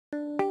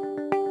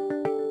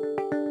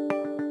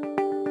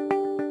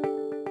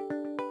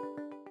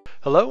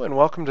Hello and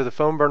welcome to the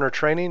PhoneBurner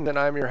training, and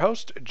I'm your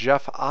host,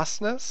 Jeff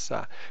Osnes.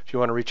 If you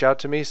want to reach out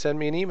to me, send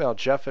me an email,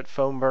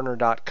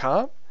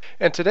 jeff@phoneburner.com.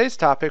 And today's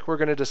topic, we're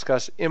going to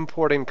discuss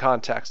importing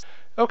contacts.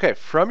 Okay,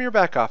 from your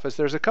back office,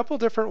 there's a couple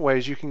different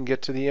ways you can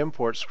get to the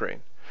import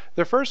screen.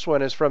 The first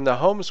one is from the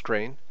home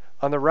screen.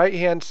 On the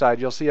right-hand side,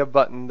 you'll see a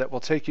button that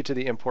will take you to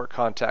the Import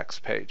Contacts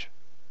page.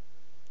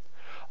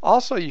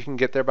 Also, you can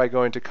get there by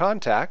going to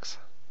Contacts.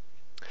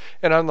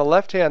 And on the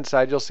left-hand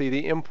side, you'll see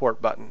the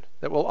Import button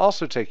that will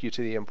also take you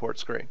to the import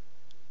screen.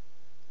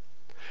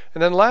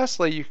 And then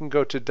lastly, you can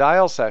go to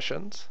Dial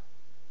Sessions,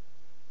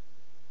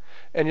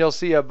 and you'll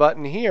see a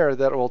button here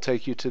that will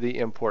take you to the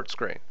import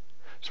screen.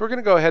 So we're going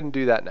to go ahead and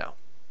do that now.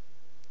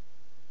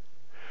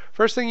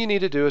 First thing you need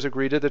to do is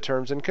agree to the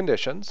terms and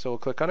conditions, so we'll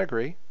click on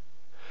Agree.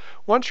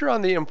 Once you're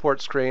on the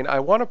import screen, I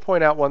want to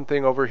point out one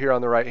thing over here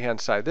on the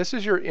right-hand side. This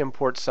is your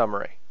import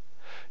summary.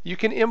 You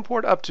can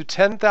import up to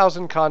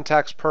 10,000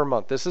 contacts per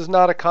month. This is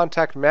not a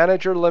contact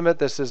manager limit.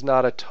 This is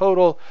not a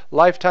total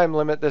lifetime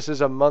limit. This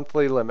is a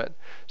monthly limit.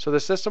 So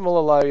the system will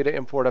allow you to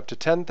import up to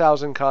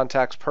 10,000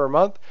 contacts per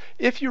month.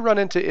 If you run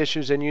into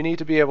issues and you need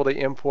to be able to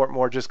import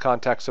more, just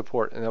contact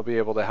support and they'll be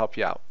able to help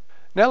you out.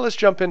 Now let's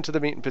jump into the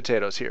meat and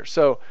potatoes here.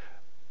 So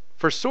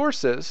for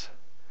sources,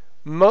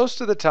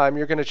 most of the time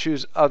you're going to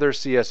choose Other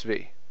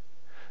CSV.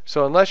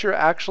 So unless you're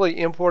actually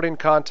importing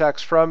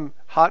contacts from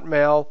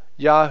Hotmail,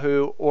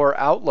 Yahoo, or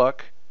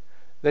Outlook,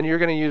 then you're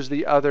going to use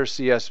the Other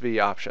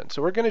CSV option.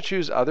 So we're going to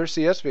choose Other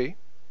CSV.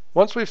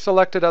 Once we've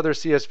selected Other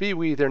CSV,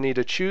 we either need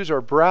to choose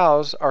or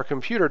browse our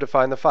computer to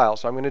find the file.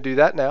 So I'm going to do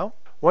that now.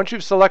 Once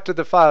you've selected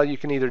the file, you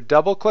can either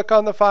double-click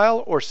on the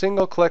file or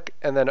single-click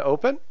and then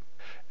open.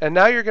 And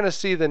now you're going to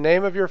see the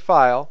name of your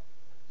file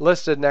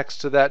listed next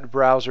to that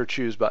Browse or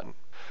Choose button.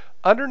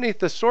 Underneath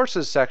the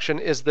Sources section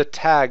is the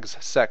Tags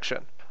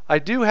section. I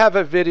do have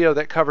a video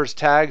that covers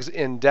tags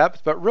in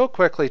depth, but real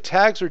quickly,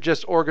 tags are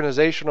just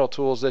organizational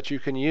tools that you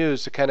can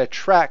use to kind of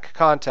track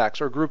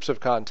contacts or groups of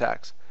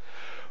contacts.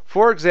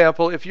 For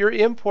example, if you're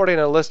importing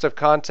a list of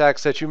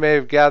contacts that you may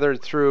have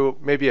gathered through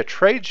maybe a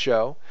trade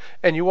show,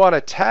 and you want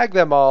to tag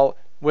them all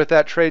with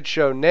that trade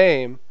show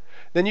name,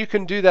 then you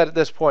can do that at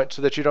this point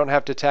so that you don't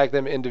have to tag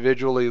them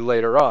individually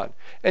later on.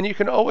 And you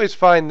can always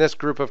find this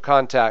group of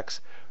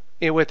contacts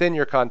within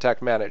your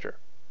contact manager.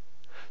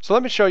 So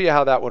let me show you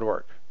how that would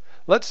work.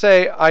 Let's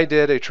say I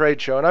did a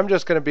trade show, and I'm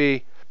just going to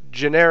be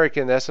generic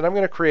in this, and I'm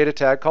going to create a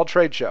tag called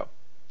Trade Show.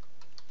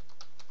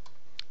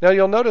 Now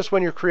you'll notice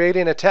when you're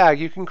creating a tag,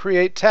 you can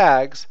create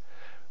tags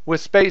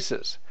with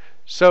spaces.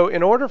 So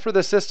in order for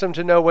the system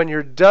to know when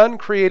you're done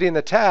creating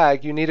the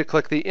tag, you need to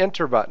click the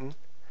Enter button.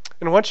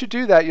 And once you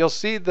do that, you'll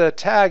see the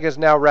tag is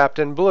now wrapped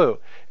in blue,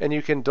 and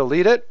you can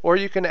delete it or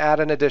you can add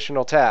an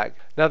additional tag.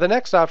 Now the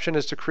next option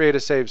is to create a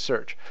saved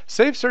search.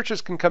 Saved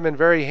searches can come in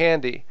very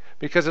handy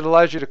because it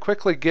allows you to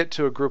quickly get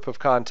to a group of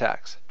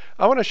contacts.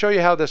 I want to show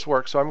you how this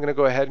works, so I'm going to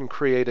go ahead and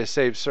create a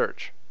saved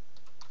search.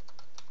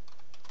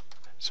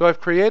 So I've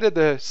created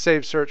the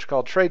saved search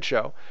called Trade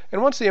Show,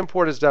 and once the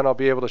import is done, I'll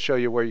be able to show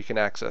you where you can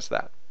access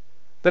that.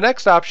 The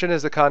next option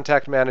is the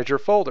Contact Manager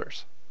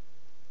folders.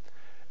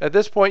 At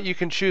this point, you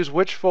can choose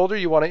which folder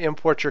you want to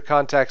import your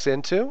contacts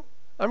into.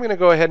 I'm going to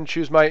go ahead and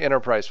choose my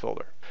Enterprise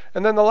folder.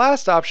 And then the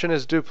last option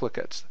is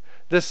duplicates.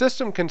 The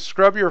system can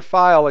scrub your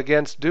file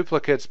against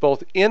duplicates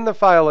both in the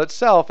file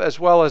itself as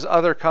well as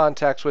other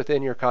contacts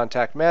within your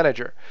contact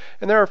manager.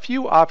 And there are a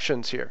few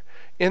options here.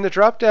 In the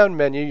drop-down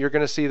menu, you're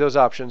going to see those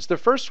options. The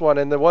first one,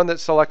 and the one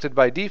that's selected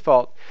by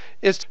default,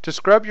 is to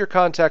scrub your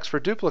contacts for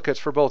duplicates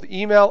for both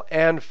email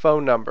and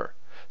phone number.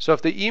 So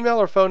if the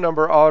email or phone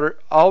number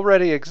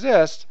already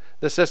exists,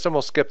 the system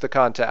will skip the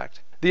contact.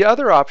 The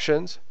other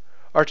options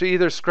are to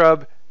either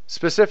scrub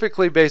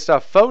specifically based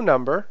off phone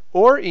number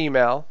or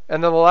email,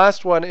 and then the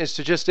last one is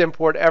to just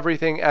import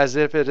everything as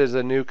if it is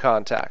a new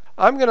contact.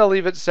 I'm going to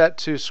leave it set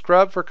to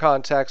scrub for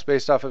contacts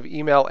based off of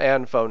email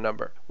and phone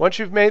number. Once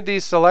you've made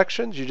these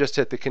selections, you just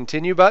hit the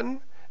Continue button,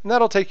 and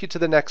that'll take you to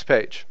the next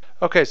page.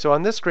 Okay, so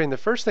on this screen, the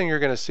first thing you're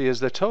going to see is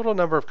the total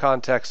number of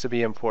contacts to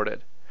be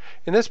imported.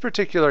 In this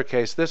particular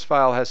case, this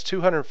file has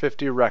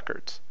 250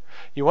 records.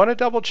 You want to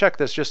double check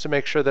this just to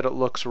make sure that it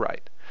looks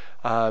right.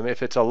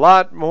 If it's a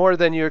lot more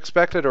than you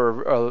expected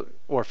or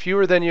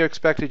fewer than you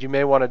expected, you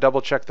may want to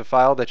double check the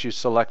file that you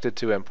selected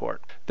to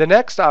import. The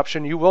next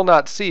option you will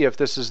not see if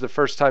this is the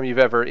first time you've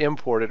ever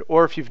imported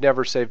or if you've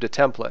never saved a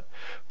template.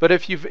 But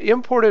if you've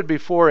imported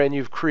before and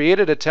you've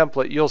created a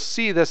template, you'll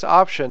see this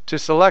option to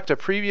select a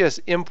previous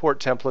import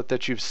template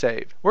that you've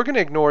saved. We're going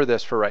to ignore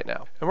this for right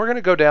now, and we're going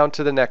to go down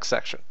to the next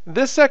section.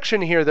 This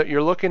section here that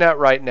you're looking at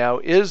right now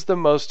is the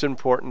most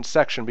important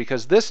section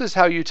because this is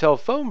how you tell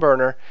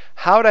PhoneBurner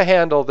how to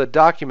handle the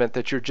document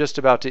that you're just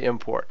about to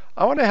import.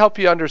 I want to help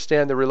you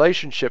understand the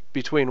relationship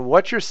between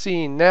what you're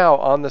seeing now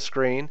on the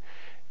screen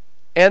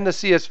and the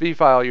CSV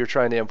file you're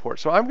trying to import.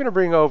 So I'm going to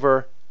bring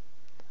over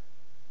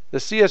the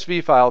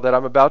CSV file that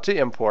I'm about to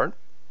import,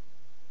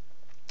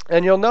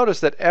 and you'll notice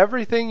that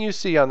everything you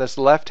see on this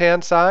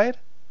left-hand side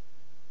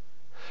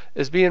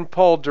is being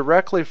pulled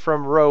directly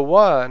from row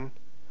 1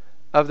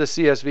 of the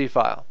CSV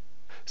file.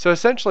 So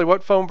essentially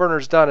what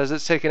PhoneBurner's done is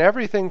it's taken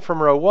everything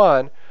from row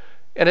 1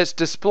 and it's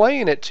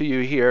displaying it to you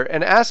here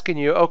and asking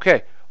you,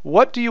 okay,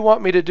 what do you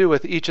want me to do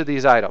with each of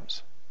these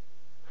items?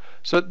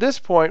 So at this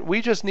point,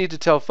 we just need to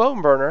tell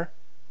PhoneBurner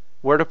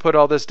where to put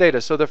all this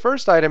data. So the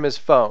first item is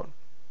phone.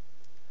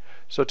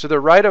 So to the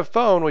right of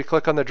phone, we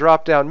click on the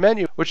drop-down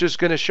menu, which is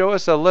going to show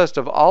us a list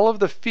of all of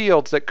the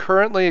fields that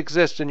currently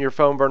exist in your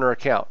PhoneBurner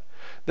account.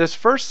 This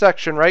first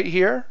section right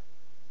here,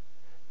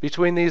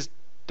 between these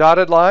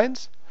dotted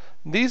lines,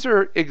 these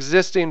are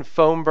existing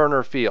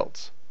PhoneBurner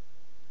fields.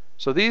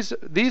 So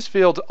these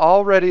fields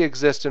already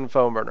exist in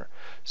PhoneBurner.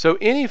 So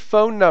any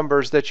phone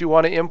numbers that you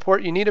want to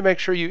import, you need to make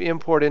sure you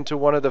import into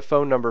one of the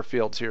phone number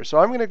fields here. So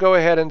I'm going to go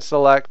ahead and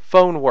select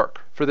phone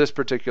work for this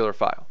particular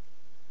file.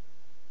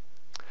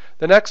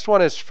 The next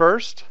one is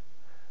first.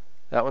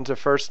 That one's a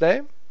first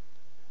name.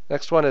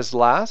 Next one is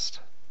last.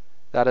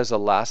 That is a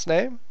last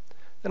name.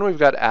 Then we've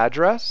got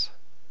address.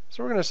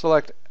 So we're going to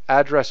select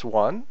address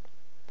 1.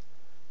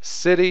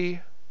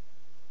 City,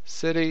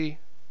 city,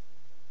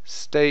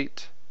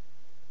 state,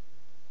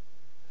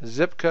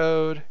 zip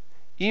code,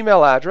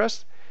 email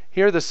address.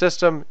 Here the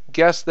system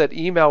guessed that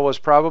email was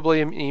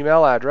probably an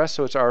email address,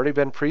 so it's already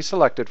been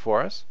pre-selected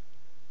for us.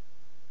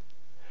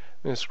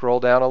 I'm going to scroll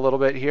down a little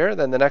bit here.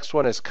 Then the next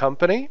one is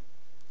company.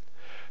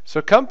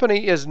 So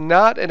company is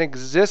not an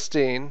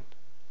existing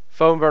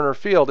PhoneBurner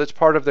field. It's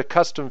part of the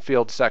custom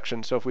field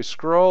section. So if we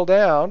scroll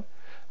down,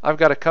 I've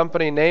got a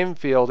company name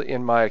field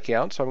in my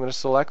account, so I'm going to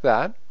select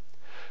that.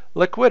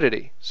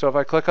 Liquidity. So if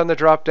I click on the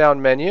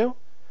drop-down menu,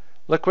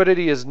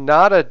 liquidity is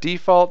not a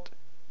default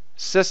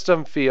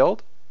system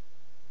field,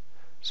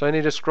 so I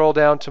need to scroll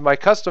down to my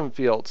custom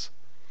fields.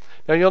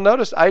 Now you'll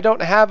notice I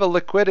don't have a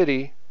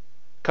liquidity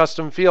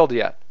custom field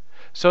yet.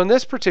 So in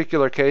this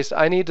particular case,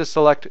 I need to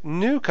select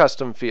new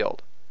custom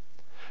field,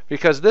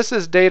 because this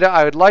is data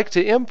I would like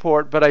to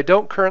import, but I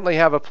don't currently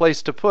have a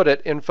place to put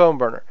it in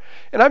PhoneBurner.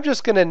 And I'm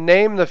just going to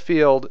name the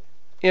field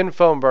in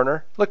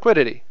PhoneBurner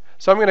liquidity.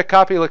 So I'm going to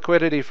copy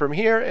liquidity from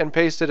here and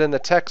paste it in the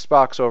text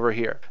box over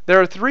here.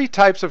 There are 3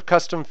 types of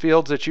custom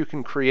fields that you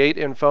can create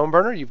in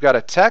PhoneBurner. You've got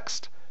a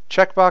text,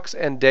 checkbox,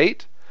 and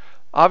date.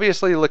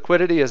 Obviously,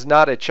 liquidity is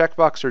not a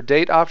checkbox or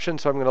date option,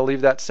 so I'm going to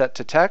leave that set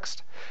to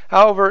text.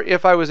 However,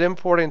 if I was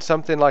importing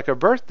something like a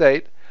birth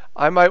date,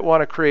 I might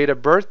want to create a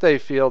birthday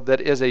field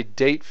that is a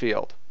date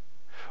field.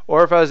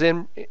 Or if I was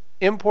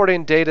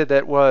importing data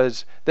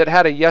that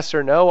had a yes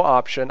or no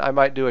option, I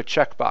might do a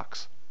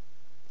checkbox.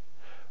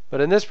 But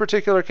in this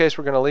particular case,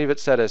 we're going to leave it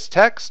set as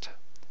text,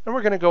 and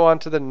we're going to go on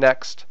to the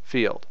next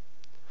field.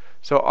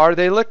 So are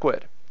they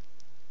liquid?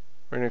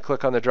 We're going to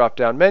click on the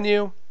drop-down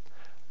menu.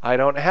 I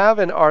don't have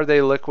an are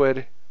they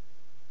liquid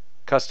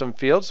custom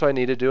field, so I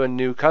need to do a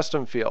new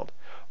custom field.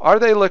 Are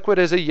they liquid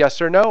is a yes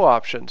or no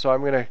option, so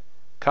I'm going to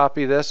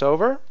copy this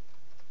over.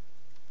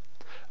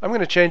 I'm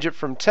going to change it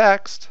from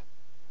text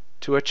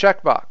to a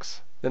checkbox.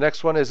 The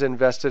next one is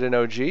invested in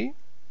OG.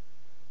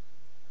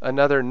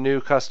 Another new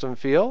custom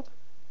field.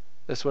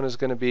 This one is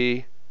going to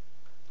be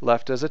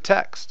left as a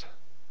text.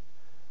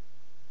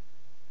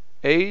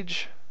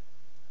 Age.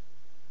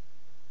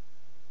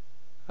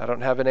 I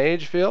don't have an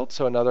age field,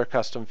 so another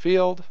custom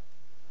field.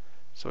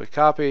 So we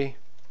copy,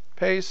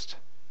 paste.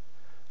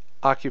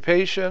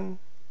 Occupation.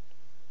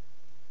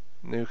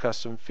 New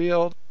custom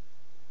field.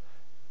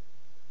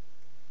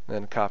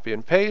 Then copy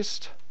and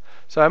paste.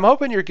 So I'm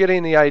hoping you're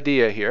getting the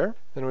idea here.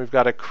 Then we've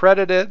got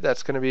accredited.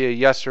 That's going to be a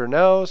yes or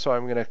no, so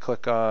I'm going to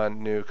click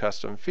on new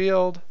custom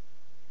field.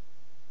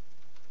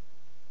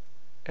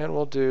 And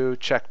we'll do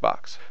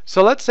checkbox.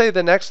 So let's say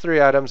the next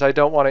 3 items I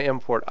don't want to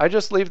import. I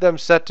just leave them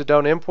set to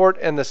don't import,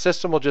 and the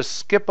system will just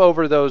skip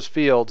over those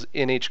fields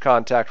in each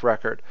contact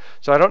record.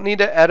 So I don't need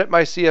to edit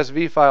my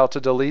CSV file to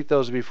delete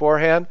those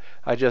beforehand.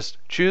 I just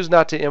choose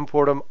not to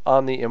import them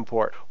on the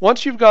import.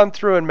 Once you've gone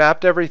through and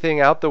mapped everything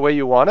out the way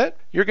you want it,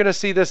 you're going to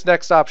see this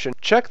next option.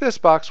 Check this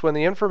box when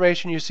the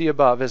information you see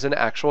above is an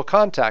actual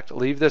contact.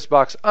 Leave this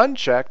box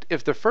unchecked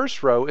if the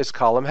first row is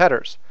column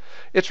headers.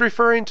 It's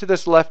referring to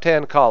this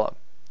left-hand column.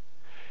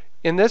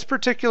 In this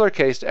particular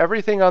case,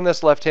 everything on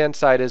this left-hand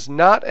side is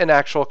not an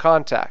actual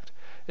contact.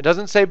 It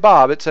doesn't say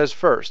Bob, it says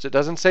first. It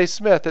doesn't say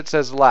Smith, it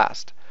says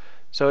last.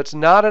 So it's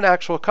not an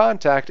actual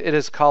contact, it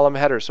is column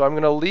header. So I'm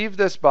going to leave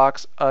this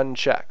box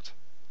unchecked.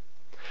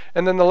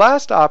 And then the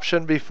last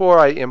option before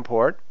I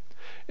import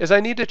is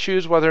I need to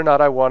choose whether or not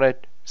I want to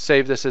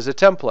save this as a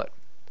template.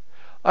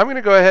 I'm going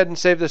to go ahead and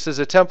save this as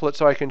a template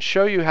so I can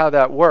show you how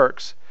that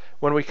works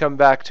when we come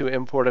back to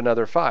import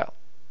another file.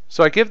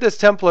 So I give this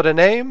template a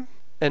name.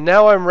 And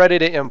now I'm ready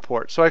to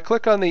import. So I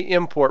click on the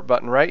import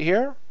button right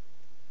here.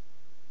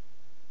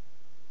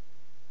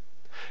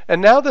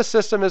 And now the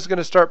system is going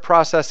to start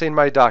processing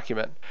my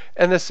document.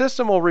 And the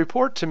system will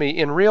report to me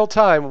in real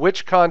time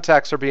which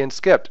contacts are being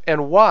skipped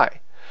and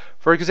why.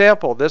 For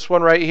example, this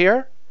one right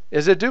here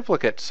is a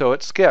duplicate, so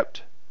it's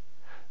skipped.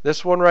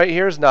 This one right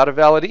here is not a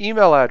valid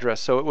email address,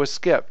 so it was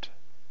skipped.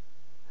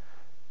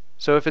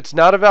 So if it's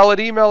not a valid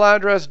email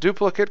address,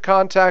 duplicate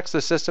contacts,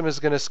 the system is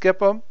going to skip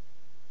them.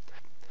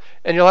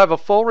 and you'll have a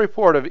full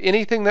report of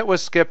anything that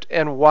was skipped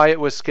and why it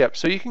was skipped.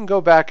 So you can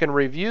go back and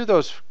review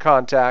those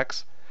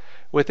contacts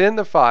within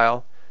the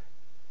file,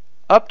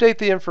 update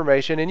the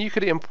information, and you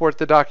could import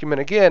the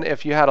document again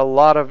if you had a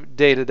lot of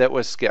data that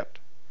was skipped.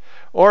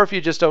 Or if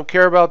you just don't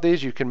care about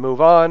these, you can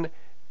move on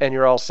and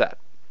you're all set.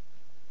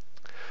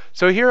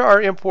 So here our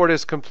import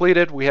is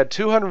completed. We had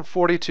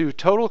 242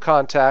 total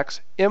contacts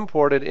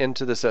imported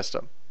into the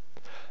system.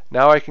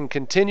 Now I can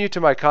continue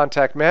to my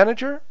contact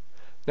manager.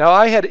 Now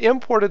I had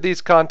imported these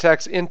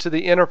contacts into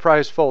the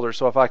enterprise folder.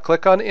 So if I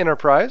click on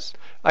enterprise,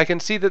 I can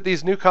see that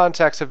these new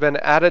contacts have been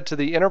added to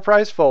the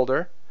enterprise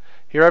folder.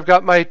 Here I've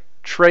got my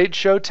trade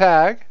show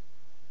tag.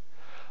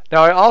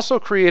 Now I also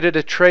created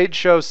a trade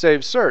show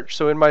saved search.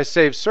 So in my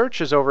saved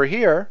searches over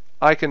here,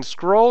 I can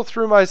scroll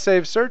through my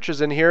saved searches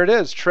and here it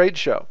is, trade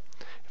show.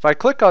 If I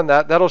click on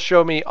that, that'll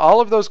show me all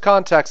of those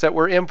contacts that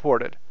were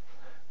imported,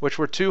 which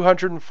were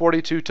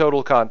 242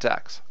 total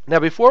contacts. Now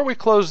before we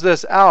close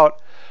this out,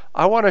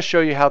 I want to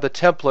show you how the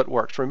template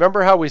works.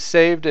 Remember how we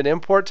saved an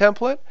import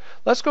template?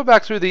 Let's go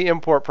back through the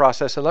import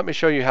process and let me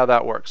show you how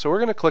that works. So we're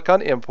going to click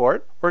on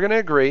import. We're going to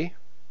agree.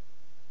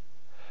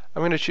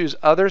 I'm going to choose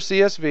other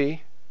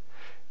CSV.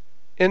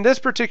 In this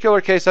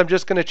particular case, I'm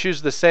just going to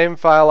choose the same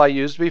file I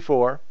used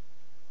before.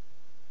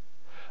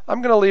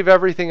 I'm going to leave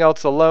everything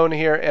else alone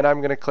here and I'm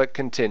going to click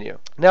continue.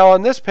 Now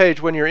on this page,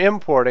 when you're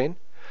importing,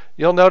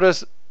 you'll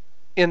notice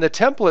in the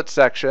template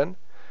section,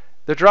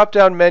 the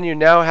drop-down menu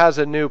now has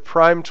a new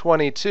Prime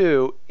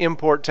 22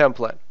 import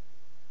template.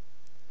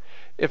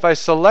 If I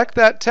select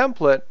that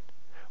template,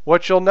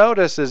 what you'll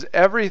notice is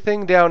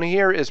everything down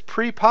here is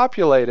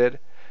pre-populated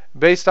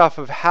based off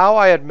of how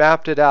I had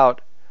mapped it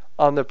out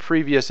on the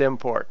previous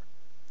import.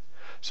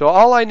 So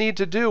all I need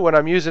to do when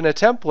I'm using a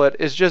template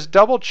is just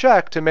double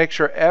check to make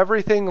sure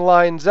everything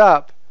lines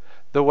up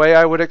the way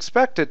I would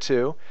expect it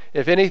to.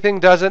 If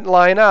anything doesn't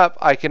line up,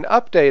 I can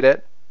update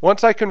it.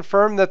 Once I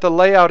confirm that the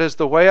layout is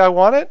the way I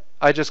want it,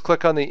 I just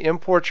click on the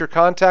Import Your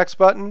Contacts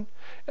button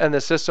and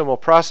the system will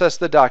process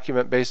the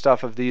document based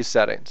off of these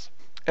settings.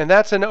 And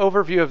that's an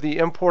overview of the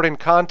Importing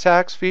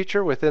Contacts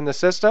feature within the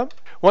system.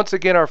 Once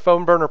again, our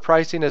PhoneBurner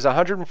pricing is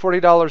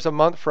 $140 a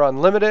month for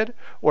unlimited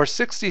or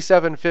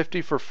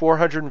 $67.50 for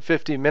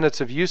 450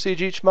 minutes of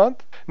usage each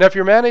month. Now, if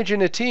you're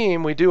managing a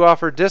team, we do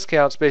offer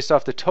discounts based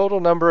off the total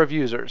number of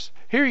users.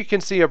 Here you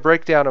can see a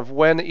breakdown of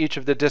when each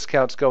of the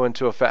discounts go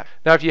into effect.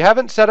 Now, if you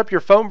haven't set up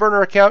your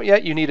PhoneBurner account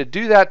yet, you need to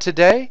do that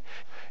today.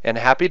 And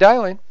happy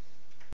dialing.